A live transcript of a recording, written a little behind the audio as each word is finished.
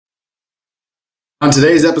On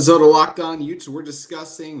today's episode of Locked On Utes, we're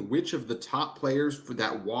discussing which of the top players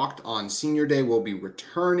that walked on Senior Day will be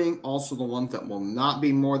returning, also the ones that will not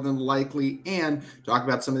be more than likely, and talk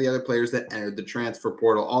about some of the other players that entered the transfer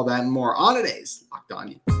portal. All that and more on today's Locked On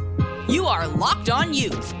Utes. You are Locked On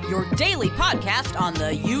Utes, your daily podcast on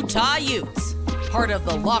the Utah Utes, part of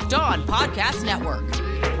the Locked On Podcast Network.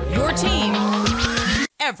 Your team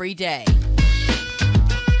every day.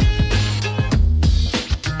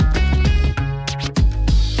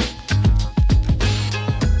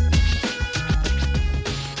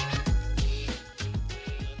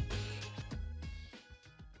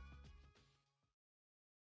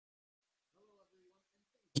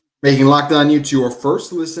 Making Locked On Utes your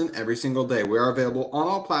first listen every single day. We are available on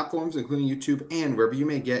all platforms, including YouTube and wherever you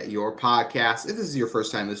may get your podcasts. If this is your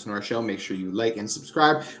first time listening to our show, make sure you like and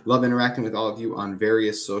subscribe. Love interacting with all of you on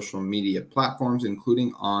various social media platforms,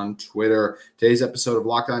 including on Twitter. Today's episode of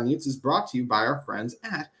Locked On Utes is brought to you by our friends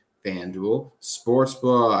at FanDuel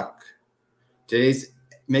Sportsbook. Today's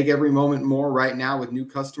Make every moment more right now with new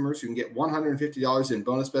customers. You can get $150 in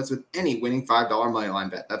bonus bets with any winning $5 moneyline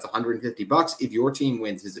bet. That's $150 if your team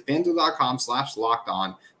wins. Visit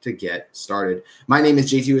FanDuel.com/lockedon to get started. My name is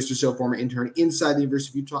JT Wistrcill, former intern inside the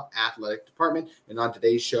University of Utah Athletic Department. And on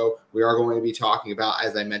today's show, we are going to be talking about,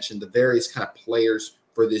 as I mentioned, the various kind of players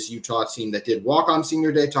for this Utah team that did walk on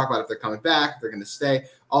Senior Day, talk about if they're coming back, if they're going to stay,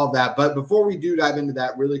 all of that. But before we do dive into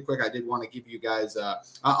that really quick, I did want to give you guys,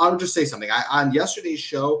 I'll just say something. On yesterday's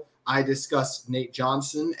show, I discussed Nate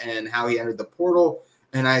Johnson and how he entered the portal.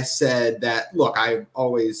 And I said that, look, I've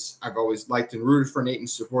always liked and rooted for Nate and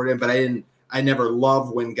supported him, but I never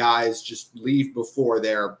love when guys just leave before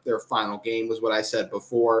their final game, was what I said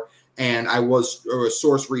before. And a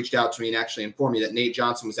source reached out to me and actually informed me that Nate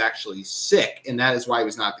Johnson was actually sick, and that is why he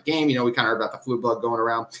was not at the game. You know, we kind of heard about the flu bug going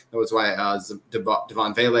around. That was why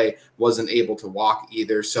Devaughn Vele wasn't able to walk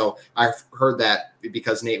either. So I heard that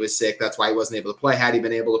because Nate was sick, that's why he wasn't able to play. Had he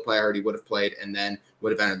been able to play, I heard he would have played and then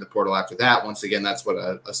would have entered the portal after that. Once again, that's what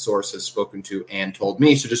a source has spoken to and told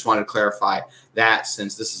me. So just wanted to clarify that,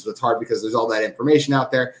 since this is what's hard, because there's all that information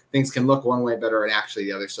out there. Things can look one way better and actually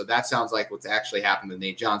the other. So that sounds like what's actually happened with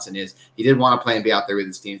Nate Johnson is he did want to play and be out there with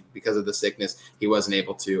his team. Because of the sickness, he wasn't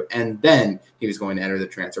able to. And then he was going to enter the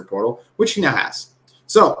transfer portal, which he now has.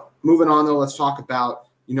 So moving on, though, let's talk about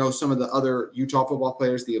some of the other Utah football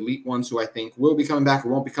players, the elite ones who I think will be coming back or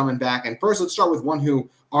won't be coming back. And first, let's start with one who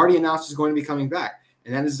already announced is going to be coming back,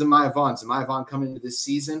 and that is Zemaiah Vaughn. Zemaiah Vaughn coming into this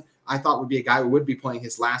season, I thought would be a guy who would be playing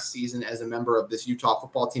his last season as a member of this Utah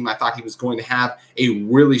football team. I thought he was going to have a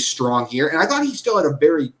really strong year, and I thought he still had a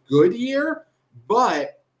very good year,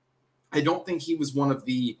 but I don't think he was one of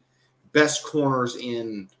the best corners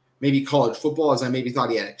in maybe college football as I maybe thought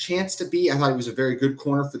he had a chance to be. I thought he was a very good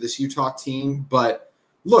corner for this Utah team, but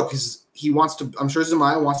look, I'm sure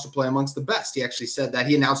Zemaiah wants to play amongst the best. He actually said that.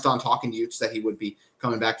 He announced on Talking Utes that he would be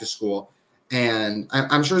coming back to school. And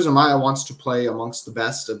I'm sure Zemaiah wants to play amongst the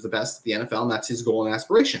best of the NFL, and that's his goal and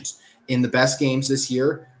aspirations. In the best games this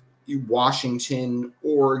year, Washington,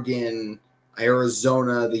 Oregon,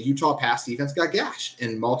 Arizona, the Utah pass defense got gashed.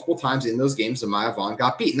 And multiple times in those games, Zemaiah Vaughn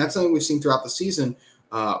got beat. And that's something we've seen throughout the season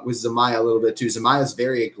with Zemaiah a little bit too. Zemaiah is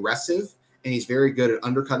very aggressive, and he's very good at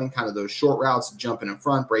undercutting kind of those short routes, jumping in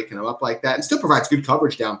front, breaking them up like that, and still provides good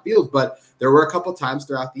coverage downfield. But there were a couple times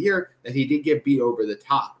throughout the year that he did get beat over the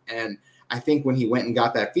top. And I think when he went and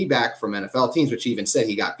got that feedback from NFL teams, which he even said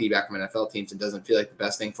he got feedback from NFL teams and doesn't feel like the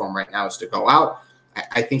best thing for him right now is to go out,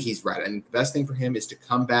 I think he's right. And the best thing for him is to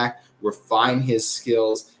come back, refine his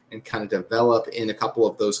skills, and kind of develop in a couple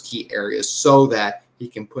of those key areas so that he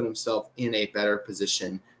can put himself in a better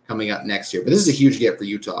position coming up next year. But this is a huge get for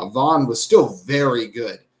Utah. Vaughn was still very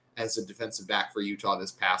good as a defensive back for Utah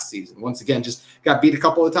this past season. Once again, just got beat a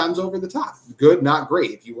couple of times over the top. Good, not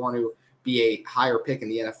great. If you want to be a higher pick in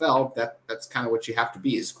the NFL, that's kind of what you have to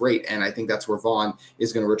be, is great. And I think that's where Vaughn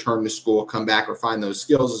is going to return to school, come back, refine those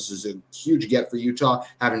skills. This is a huge get for Utah.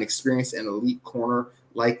 Having an experienced and elite corner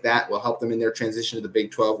like that will help them in their transition to the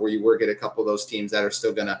Big 12, where you will get a couple of those teams that are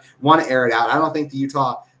still going to want to air it out. I don't think the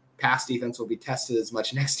Utah pass defense will be tested as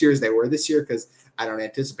much next year as they were this year, because I don't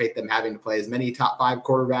anticipate them having to play as many top 5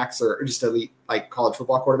 quarterbacks or just elite like college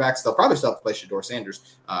football quarterbacks. They'll probably still have to play Shedeur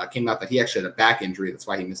Sanders. Came out that he actually had a back injury. That's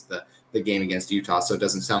why he missed the game against Utah. So it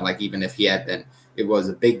doesn't sound like, even if he had been, it was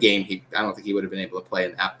a big game, I don't think he would have been able to play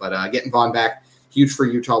in that. But getting Vaughn back, huge for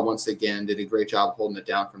Utah once again. Did a great job holding it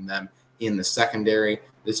down from them in the secondary.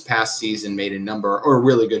 This past season made a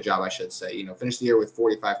really good job, I should say. Finished the year with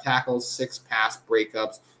 45 tackles, 6 pass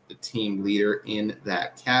breakups, the team leader in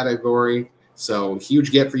that category. So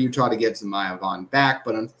huge get for Utah to get Zemaiah Vaughn back.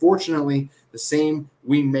 But unfortunately, the same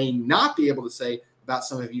we may not be able to say about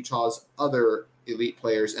some of Utah's other elite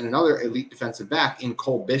players and another elite defensive back in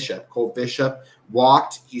Cole Bishop. Cole Bishop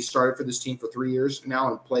walked. He started for this team for 3 years now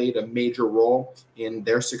and played a major role in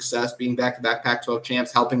their success, being back-to-back Pac-12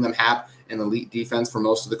 champs, helping them have an elite defense for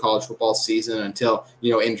most of the college football season until,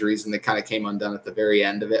 injuries, and they kind of came undone at the very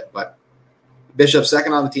end of it. But Bishop,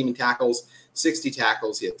 second on the team in tackles, 60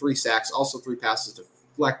 tackles. He had 3 sacks, also 3 passes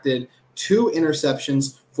deflected, 2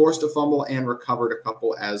 interceptions, forced a fumble, and recovered a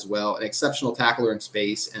couple as well. An exceptional tackler in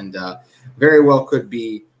space, and very well could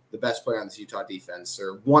be the best player on this Utah defense,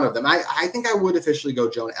 or one of them. I think I would officially go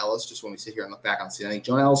Jonah Ellis just when we sit here and look back on the season. I think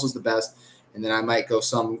Jonah Ellis was the best, and then I might go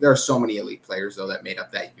there are so many elite players, though, that made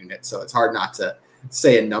up that unit, so it's hard not to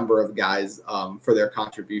say a number of guys for their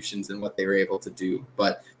contributions and what they were able to do.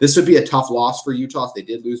 But this would be a tough loss for Utah if they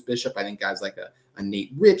did lose Bishop. I think guys like a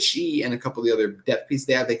Nate Ritchie and a couple of the other depth pieces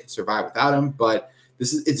they have, they could survive without him. But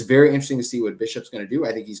it's very interesting to see what Bishop's going to do.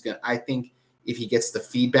 I think if he gets the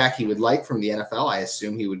feedback he would like from the NFL, I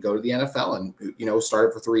assume he would go to the NFL and,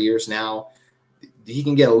 started for 3 years now. He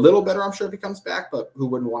can get a little better, I'm sure, if he comes back, but who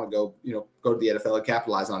wouldn't want to go to the NFL and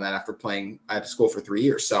capitalize on that after playing at school for 3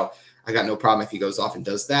 years? So I got no problem if he goes off and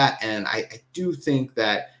does that. And I do think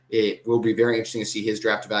that it will be very interesting to see his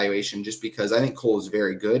draft evaluation, just because I think Cole is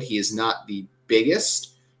very good. He is not the biggest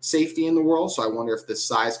safety in the world, so I wonder if the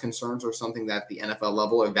size concerns are something that the NFL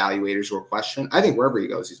level evaluators will question. I think wherever he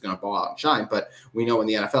goes, he's going to ball out and shine, but we know in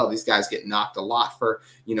the NFL, these guys get knocked a lot for,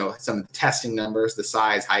 some of the testing numbers, the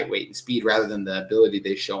size, height, weight, and speed, rather than the ability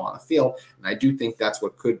they show on the field. And I do think that's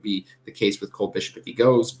what could be the case with Cole Bishop if he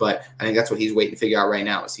goes, but I think that's what he's waiting to figure out right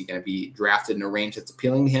now. Is he going to be drafted in a range that's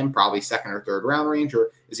appealing to him, probably second or third round range, or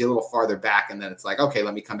is he a little farther back and then it's like, okay,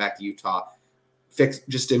 let me come back to Utah,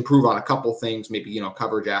 just improve on a couple things, maybe,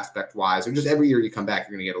 coverage aspect wise, or just every year you come back,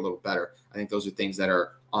 you're going to get a little better. I think those are things that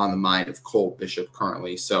are on the mind of Cole Bishop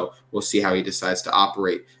currently. So we'll see how he decides to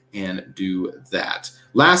operate and do that.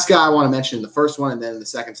 Last guy I want to mention in the first one, and then in the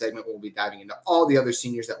second segment, we'll be diving into all the other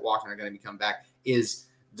seniors that walked and are going to come back, is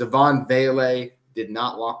Devaughn. Vele did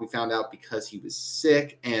not walk. We found out because he was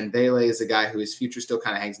sick, and Vele is a guy whose future still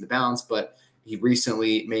kind of hangs in the balance, but he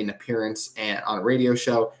recently made an appearance on a radio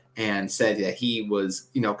show and said that he was,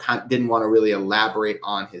 didn't want to really elaborate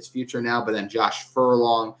on his future now. But then Josh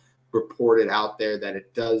Furlong reported out there that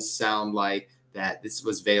it does sound like that this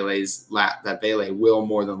was that Vele will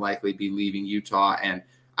more than likely be leaving Utah. And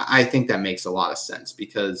I think that makes a lot of sense,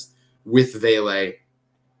 because with Vele,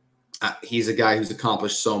 he's a guy who's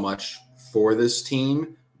accomplished so much for this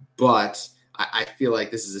team, but I feel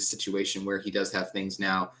like this is a situation where he does have things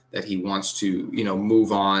now that he wants to,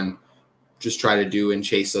 move on, just try to do and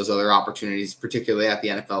chase those other opportunities, particularly at the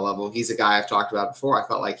NFL level. He's a guy I've talked about before. I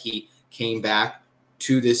felt like he came back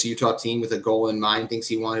to this Utah team with a goal in mind, things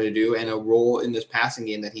he wanted to do, and a role in this passing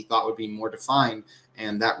game that he thought would be more defined.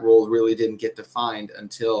 And that role really didn't get defined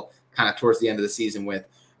until kind of towards the end of the season when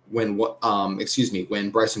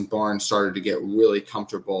Bryson Barnes started to get really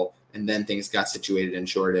comfortable, and then things got situated and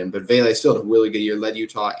shorted in. But Vele still had a really good year, led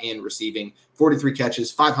Utah in receiving, 43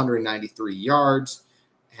 catches, 593 yards,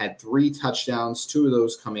 had 3 touchdowns, 2 of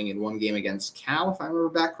those coming in one game against Cal, if I remember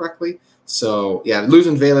back correctly. So, yeah,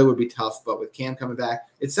 losing Vele would be tough, but with Cam coming back,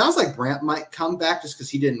 it sounds like Brant might come back just because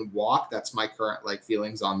he didn't walk. That's my current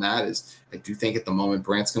feelings on that. Is I do think at the moment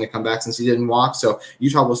Brant's going to come back since he didn't walk. So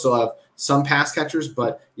Utah will still have some pass catchers,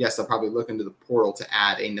 but yes, they'll probably look into the portal to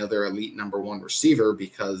add another elite number 1 receiver,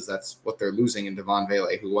 because that's what they're losing in Devaughn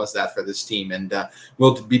Vele, who was that for this team, and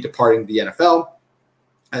will be departing the NFL.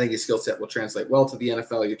 I think his skill set will translate well to the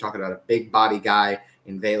NFL. You're talking about a big body guy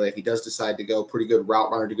in Vele. If he does decide to go, pretty good route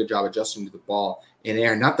runner, did a good job adjusting to the ball in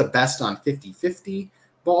air. Not the best on 50-50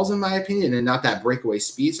 balls, in my opinion, and not that breakaway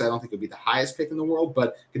speed, so I don't think it would be the highest pick in the world,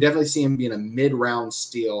 but could definitely see him being a mid-round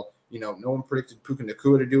steal. No one predicted Puka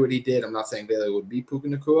Nacua to do what he did. I'm not saying Vele would be Puka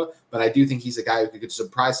Nacua, but I do think he's a guy who could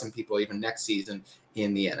surprise some people even next season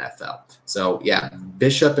in the NFL. So, yeah,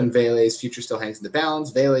 Bishop and Vele's future still hangs in the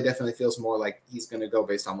balance. Vele definitely feels more like he's going to go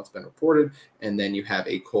based on what's been reported. And then you have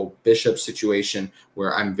a Cole Bishop situation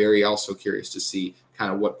where I'm very also curious to see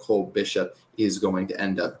kind of what Cole Bishop is going to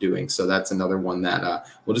end up doing. So that's another one that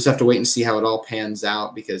we'll just have to wait and see how it all pans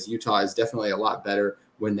out, because Utah is definitely a lot better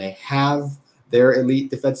when they have their elite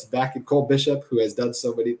defensive back in Cole Bishop, who has done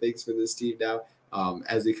so many things for this team now,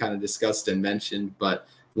 as we kind of discussed and mentioned. But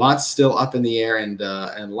lots still up in the air, and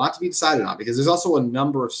a lot to be decided on, because there's also a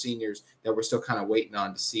number of seniors that we're still kind of waiting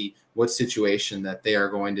on to see what situation that they are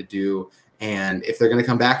going to do and if they're going to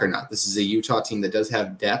come back or not. This is a Utah team that does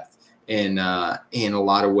have depth in a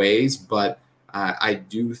lot of ways, but I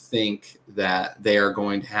do think that they are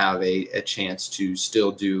going to have a chance to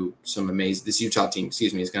still do some amazing. This Utah team, is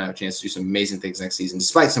going to have a chance to do some amazing things next season,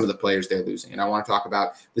 despite some of the players they're losing. And I want to talk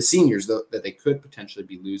about the seniors that they could potentially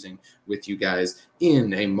be losing with you guys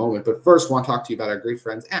in a moment. But first, I want to talk to you about our great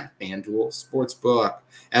friends at FanDuel Sportsbook.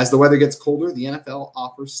 As the weather gets colder, the NFL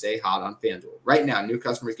offers stay hot on FanDuel. Right now, new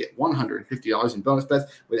customers get $150 in bonus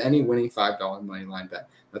bets with any winning $5 moneyline bet.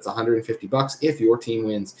 That's $150 if your team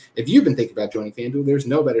wins. If you've been thinking about joining FanDuel, there's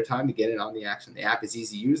no better time to get in on the action. The app is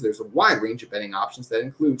easy to use. There's a wide range of betting options that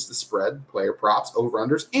includes the spread, player props,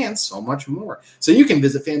 over-unders, and so much more. So you can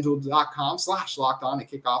visit FanDuel.com/lockedon to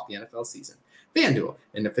kick off the NFL season. FanDuel,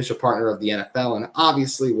 an official partner of the NFL, and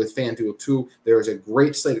obviously with FanDuel too, there is a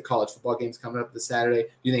great slate of college football games coming up this Saturday.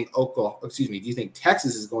 Do you think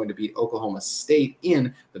Texas is going to beat Oklahoma State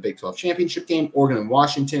in the Big 12 championship game? Oregon and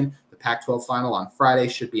Washington, the Pac-12 final on Friday,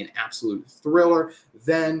 should be an absolute thriller.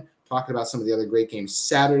 Then talking about some of the other great games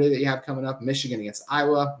Saturday that you have coming up, Michigan against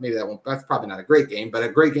Iowa. That's probably not a great game, but a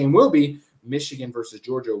great game will be Michigan versus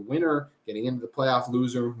Georgia. Winner getting into the playoff,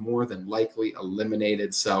 loser more than likely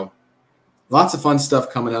eliminated. So lots of fun stuff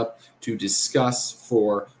coming up to discuss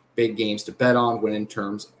for big games to bet on when in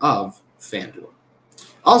terms of FanDuel.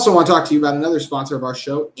 Also want to talk to you about another sponsor of our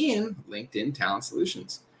show in LinkedIn Talent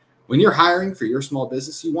Solutions. When you're hiring for your small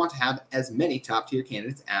business, you want to have as many top-tier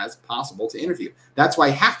candidates as possible to interview. That's why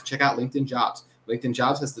you have to check out LinkedIn Jobs. LinkedIn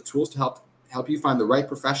Jobs has the tools to help you find the right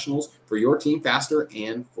professionals for your team faster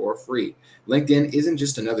and for free. LinkedIn isn't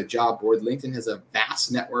just another job board. LinkedIn has a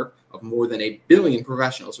vast network of more than 1 billion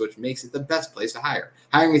professionals, which makes it the best place to hire.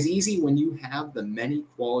 Hiring is easy when you have the many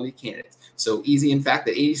quality candidates. So easy, in fact,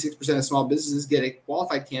 that 86% of small businesses get a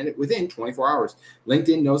qualified candidate within 24 hours.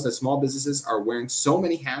 LinkedIn knows that small businesses are wearing so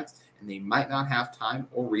many hats and they might not have time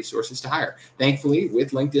or resources to hire. Thankfully,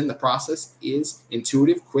 with LinkedIn, the process is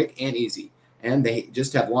intuitive, quick, and easy. And they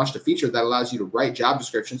just have launched a feature that allows you to write job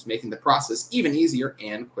descriptions, making the process even easier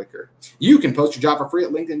and quicker. You can post your job for free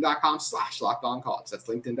at linkedin.com/lockedoncollege. That's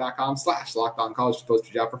linkedin.com/lockedoncollege to post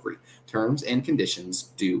your job for free. Terms and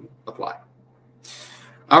conditions do apply.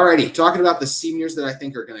 Alrighty, talking about the seniors that I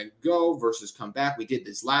think are going to go versus come back. We did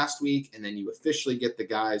this last week, and then you officially get the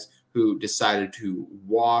guys who decided to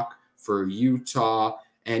walk for Utah.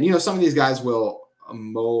 And, some of these guys will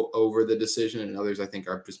mow over the decision, and others I think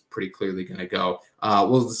are just pretty clearly going to go.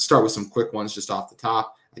 We'll start with some quick ones just off the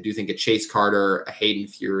top. I do think a Chase Carter, a Hayden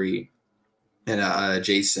Fury, and a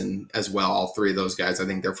Jason as well. All three of those guys, I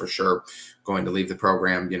think they're for sure going to leave the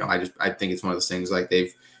program. I think it's one of those things like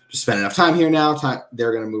they've just spent enough time here now.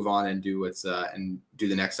 They're going to move on and do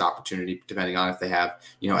the next opportunity, depending on if they have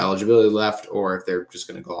eligibility left or if they're just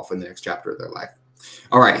going to go off in the next chapter of their life.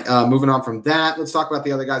 All right, moving on from that, let's talk about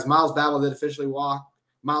the other guys. Miles Battle did officially walk.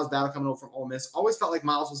 Miles Battle coming over from Ole Miss. Always felt like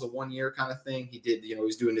Miles was a one-year kind of thing. He did, he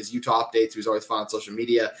was doing his Utah updates. He was always fun on social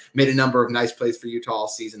media. Made a number of nice plays for Utah all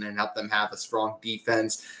season and helped them have a strong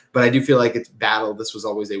defense. But I do feel like it's Battle. This was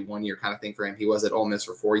always a one-year kind of thing for him. He was at Ole Miss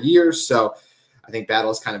for 4 years, so I think Battle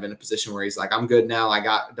is kind of in a position where he's like, I'm good now. I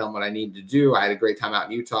got done what I needed to do. I had a great time out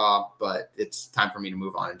in Utah, but it's time for me to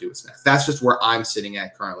move on and do what's next. That's just where I'm sitting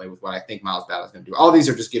at currently with what I think Miles Battle is going to do. All these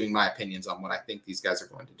are just giving my opinions on what I think these guys are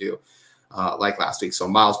going to do, like last week. So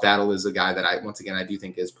Miles Battle is a guy that I do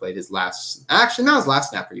think has played his last, actually not his last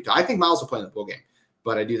snap for Utah. I think Miles will play in the bowl game,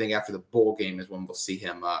 but I do think after the bowl game is when we'll see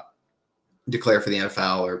him declare for the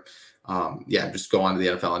NFL or, just go on to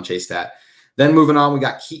the NFL and chase that. Then moving on, we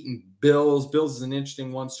got Keaton Bills. Bills is an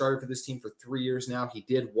interesting one. Started for this team for 3 years now. He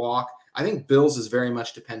did walk. I think Bills is very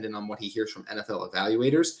much dependent on what he hears from NFL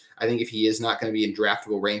evaluators. I think if he is not going to be in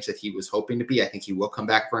draftable range that he was hoping to be, I think he will come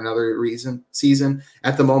back for another season.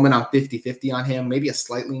 At the moment, I'm 50-50 on him. Maybe a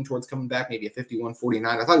slight lean towards coming back, maybe a 51-49.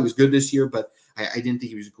 I thought he was good this year, but I didn't think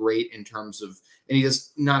he was great in terms of, and he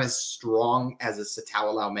is not as strong as a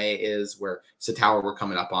Satawa Laumea is, where Satawa we're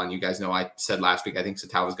coming up on. You guys know I said last week I think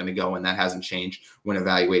Satawa was going to go, and that hasn't changed when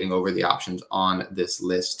evaluating over the options on this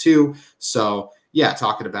list too. So yeah,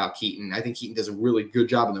 talking about Keaton, I think Keaton does a really good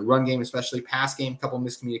job in the run game, especially pass game. A couple of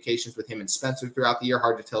miscommunications with him and Spencer throughout the year.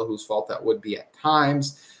 Hard to tell whose fault that would be at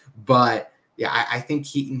times. But yeah, I think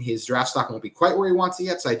Keaton, his draft stock won't be quite where he wants it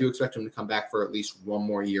yet. So I do expect him to come back for at least one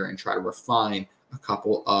more year and try to refine a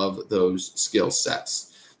couple of those skill sets.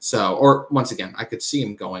 So, or once again, I could see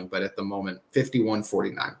him going, but at the moment,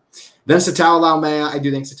 51-49. Then Satawa Laumea, I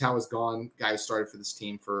do think Satawa's gone. Guy who started for this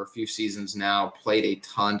team for a few seasons now, played a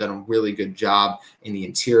ton, done a really good job in the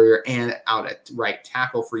interior and out at right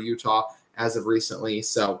tackle for Utah as of recently.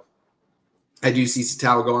 So I do see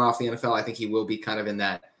Satawa going off the NFL. I think he will be kind of in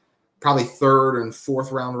that probably third and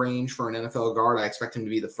fourth round range for an NFL guard. I expect him to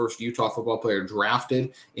be the first Utah football player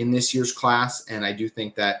drafted in this year's class. And I do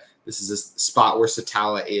think that this is a spot where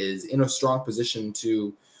Satala is in a strong position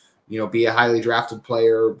to, be a highly drafted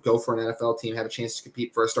player, go for an NFL team, have a chance to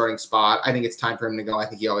compete for a starting spot. I think it's time for him to go. I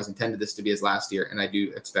think he always intended this to be his last year, and I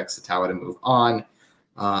do expect Satala to move on.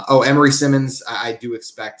 Emery Simmons. I do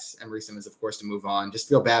expect Emery Simmons, of course, to move on. Just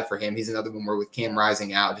feel bad for him. He's another one where with Cam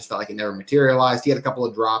Rising out, just felt like it never materialized. He had a couple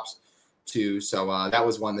of drops too. So that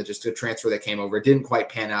was one that just a transfer that came over. It didn't quite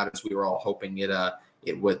pan out as we were all hoping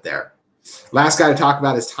it would there. Last guy to talk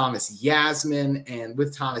about is Thomas Yasmin. And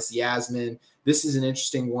with Thomas Yasmin, this is an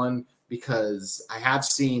interesting one because I have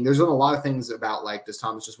seen there's been a lot of things about does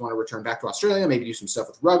Thomas just want to return back to Australia, maybe do some stuff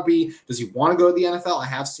with rugby? Does he want to go to the NFL? I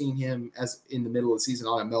have seen him as in the middle of the season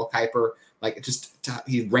on a Mel Kiper.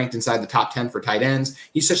 He ranked inside the top 10 for tight ends.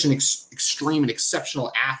 He's such an extreme and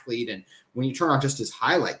exceptional athlete. And when you turn on just his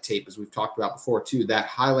highlight tape, as we've talked about before too, that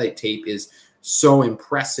highlight tape is so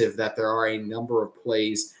impressive that there are a number of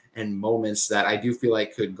plays and moments that I do feel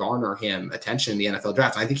like could garner him attention in the NFL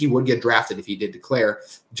draft. And I think he would get drafted if he did declare,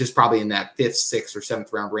 just probably in that 5th, 6th, or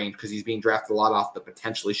 7th round range, because he's being drafted a lot off the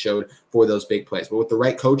potential he showed for those big plays. But with the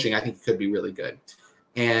right coaching, I think he could be really good.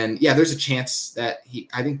 And yeah, there's a chance that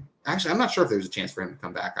I'm not sure if there's a chance for him to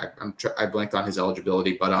come back. I blanked on his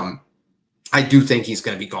eligibility, but I do think he's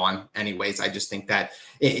going to be gone anyways. I just think that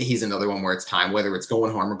he's another one where it's time, whether it's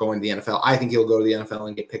going home or going to the NFL. I think he'll go to the NFL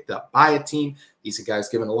and get picked up by a team. He's a guy who's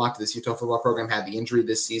given a lot to this Utah football program, had the injury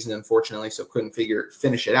this season, unfortunately, so couldn't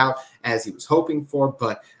finish it out as he was hoping for.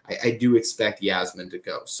 But I do expect Yasmin to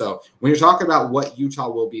go. So when you're talking about what Utah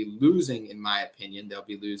will be losing, in my opinion, they'll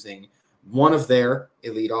be losing one of their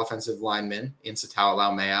elite offensive linemen in Satala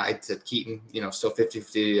Laumea. I said Keaton, still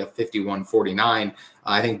 50-50 to 51-49.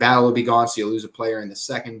 I think Battle will be gone, so you'll lose a player in the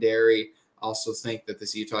secondary. Also think that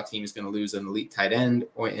this Utah team is going to lose an elite tight end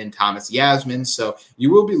in Thomas Yasmin. So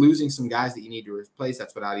you will be losing some guys that you need to replace.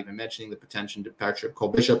 That's without even mentioning the potential departure of Cole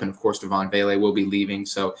Bishop. And, of course, Devaughn Vele will be leaving.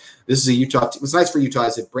 So this is a Utah team. What's nice for Utah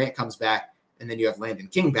is if Brant comes back and then you have Landon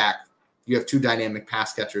King back, you have two dynamic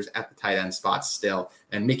pass catchers at the tight end spots still.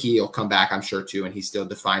 And Mickey will come back, I'm sure, too, and he's still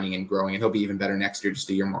defining and growing. And he'll be even better next year, just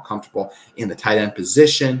a year more comfortable in the tight end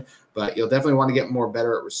position. But you'll definitely want to get more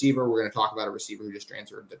better at receiver. We're going to talk about a receiver who just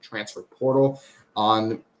transferred the transfer portal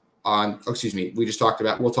we'll talk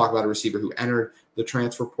about a receiver who entered the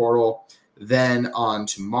transfer portal. Then on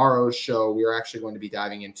tomorrow's show, we are actually going to be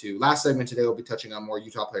diving into last segment today. We'll be touching on more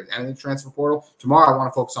Utah players entering the transfer portal. Tomorrow, I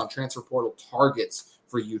want to focus on transfer portal targets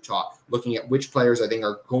for Utah, looking at which players I think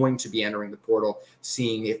are going to be entering the portal,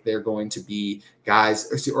 seeing if they're going to be guys,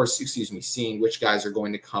 seeing which guys are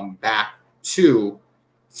going to come back to,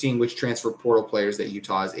 seeing which transfer portal players that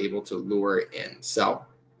Utah is able to lure in. So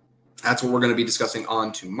that's what we're going to be discussing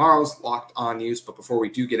on tomorrow's Locked On Utes. But before we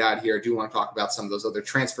do get out of here, I do want to talk about some of those other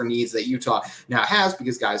transfer needs that Utah now has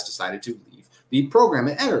because guys decided to leave the program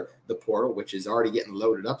and enter the portal, which is already getting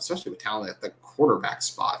loaded up, especially with talent at the quarterback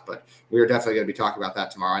spot. But we are definitely going to be talking about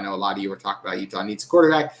that tomorrow. I know a lot of you are talking about Utah needs a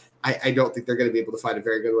quarterback. I don't think they're going to be able to find a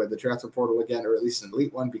very good way at the transfer portal again, or at least an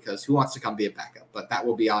elite one, because who wants to come be a backup? But that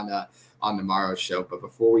will be on tomorrow's show. But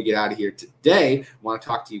before we get out of here today, I want to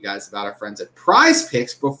talk to you guys about our friends at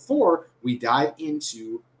PrizePicks before we dive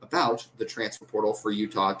into about the transfer portal for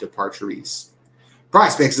Utah departurees.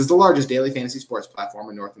 PrizePicks is the largest daily fantasy sports platform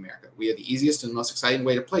in North America. We have the easiest and most exciting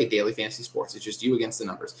way to play daily fantasy sports. It's just you against the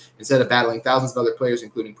numbers. Instead of battling thousands of other players,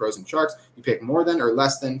 including pros and sharks, you pick more than or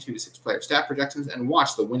less than 2 to 6 player stat projections and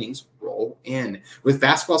watch the winnings roll in. With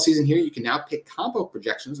basketball season here, you can now pick combo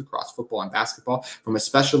projections across football and basketball from a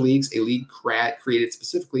special leagues, a league created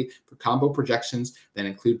specifically for combo projections that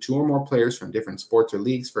include 2 or more players from different sports or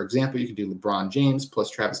leagues. For example, you can do LeBron James plus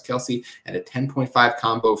Travis Kelce and a 10.5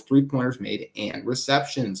 combo of 3-pointers made and receptions.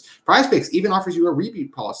 PrizePicks even offers you a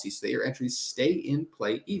repeat policy so that your entries stay in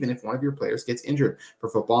play even if one of your players gets injured for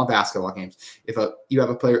football and basketball games. If you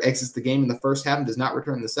have a player exits the game in the first half and does not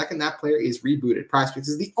return in the second, that player is rebooted. PrizePicks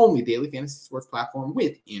is the only daily fantasy sports platform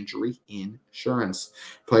with injury insurance.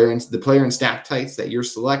 The player and staff types that you're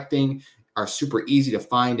selecting are super easy to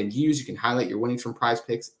find and use. You can highlight your winnings from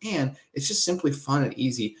PrizePicks, and it's just simply fun and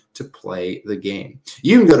easy to play the game.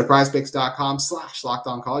 You can go to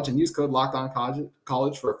prizepicks.com/LockedOnCollege and use code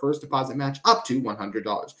LockedOnCollege for a first deposit match up to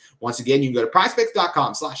 $100. Once again, you can go to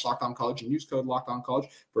prizepicks.com/LockedOnCollege and use code LockedOnCollege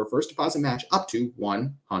for a first deposit match up to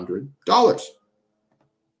 $100.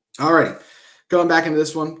 All righty. Going back into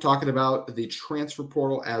this one, talking about the transfer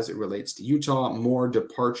portal as it relates to Utah, more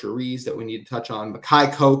departurees that we need to touch on.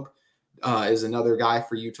 Makai Cope is another guy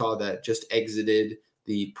for Utah that just exited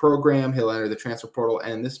the program. He'll enter the transfer portal,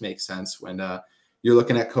 and this makes sense when You're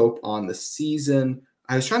looking at Cope on the season.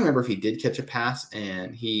 I was trying to remember if he did catch a pass,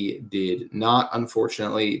 and he did not,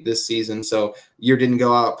 unfortunately, this season. So year didn't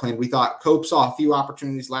go out planned. We thought Cope saw a few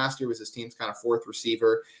opportunities last year, was his team's kind of fourth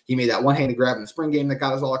receiver. He made that one-handed grab in the spring game that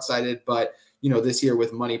got us all excited. But, this year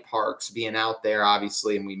with Money Parks being out there,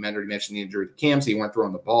 obviously, and we mentioned the injury to Cam, so he weren't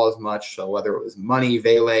throwing the ball as much. So whether it was Money,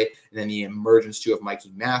 Vele, and then the emergence too of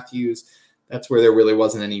Mikey Matthews, that's where there really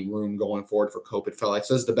wasn't any room going forward for Cope, it felt like.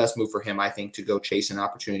 So this is the best move for him, I think, to go chase an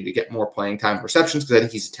opportunity to get more playing time and receptions, because I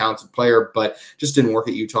think he's a talented player, but just didn't work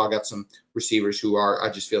at Utah. Got some receivers who are, I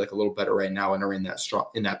just feel like, a little better right now and are in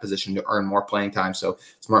that position to earn more playing time. So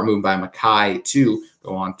smart move by Mackay to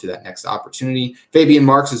go on to that next opportunity. Fabian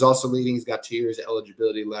Marks is also leading. He's got 2 years of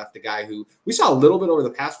eligibility left. A guy who we saw a little bit over the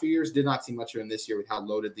past few years, did not see much of him this year with how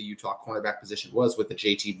loaded the Utah cornerback position was with the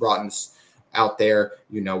JT Broughton's out there.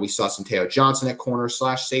 We saw some Teo Johnson at corner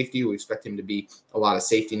 / safety. We expect him to be a lot of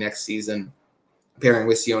safety next season, pairing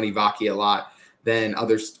with Sione Vaki a lot. Then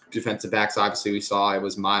other defensive backs, obviously, we saw it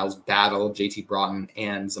was Miles Battle, JT Broughton,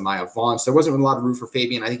 and Zemaiah Vaughn. So there wasn't a lot of room for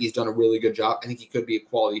Fabian. I think he's done a really good job. I think he could be a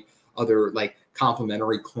quality other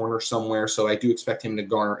complementary corner somewhere. So I do expect him to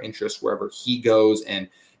garner interest wherever he goes. And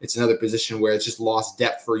it's another position where it's just lost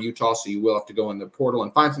depth for Utah, so you will have to go in the portal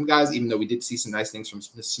and find some guys, even though we did see some nice things from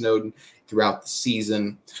Smith Snowden throughout the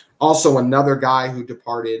season. Also, another guy who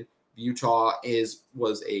departed Utah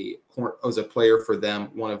was a player for them,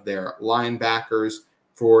 one of their linebackers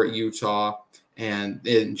for Utah, and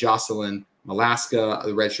Jocelyn Malaska,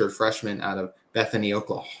 the redshirt freshman out of Bethany,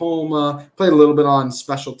 Oklahoma. Played a little bit on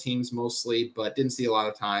special teams mostly, but didn't see a lot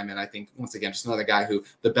of time. And I think, once again, just another guy who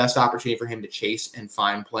the best opportunity for him to chase and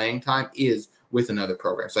find playing time is with another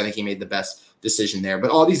program. So I think he made the best decision there.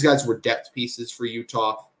 But all these guys were depth pieces for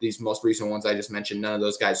Utah. These most recent ones I just mentioned, none of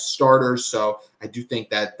those guys starters. So I do think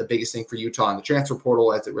that the biggest thing for Utah in the transfer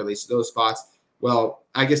portal as it relates to those spots, well,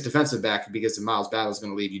 I guess defensive back, because the Miles Battle is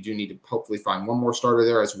going to leave, you do need to hopefully find one more starter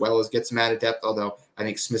there, as well as get some added depth, although I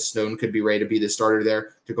think Smith Snowden could be ready to be the starter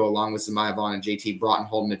there to go along with Zemaiah Vaughn and JT Broughton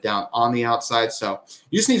holding it down on the outside. So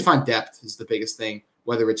you just need to find depth is the biggest thing,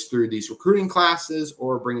 whether it's through these recruiting classes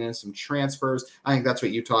or bringing in some transfers. I think that's what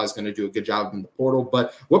Utah is going to do a good job in the portal.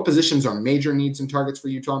 But what positions are major needs and targets for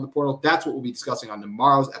Utah in the portal? That's what we'll be discussing on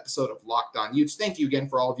tomorrow's episode of Locked On Utes. Thank you again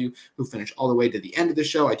for all of you who finished all the way to the end of the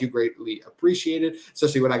show. I do greatly appreciate it,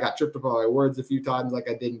 especially when I got tripped up on my words a few times like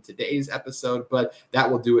I did in today's episode. But that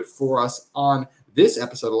will do it for us on this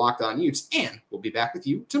episode of Locked On Utes, and we'll be back with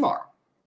you tomorrow.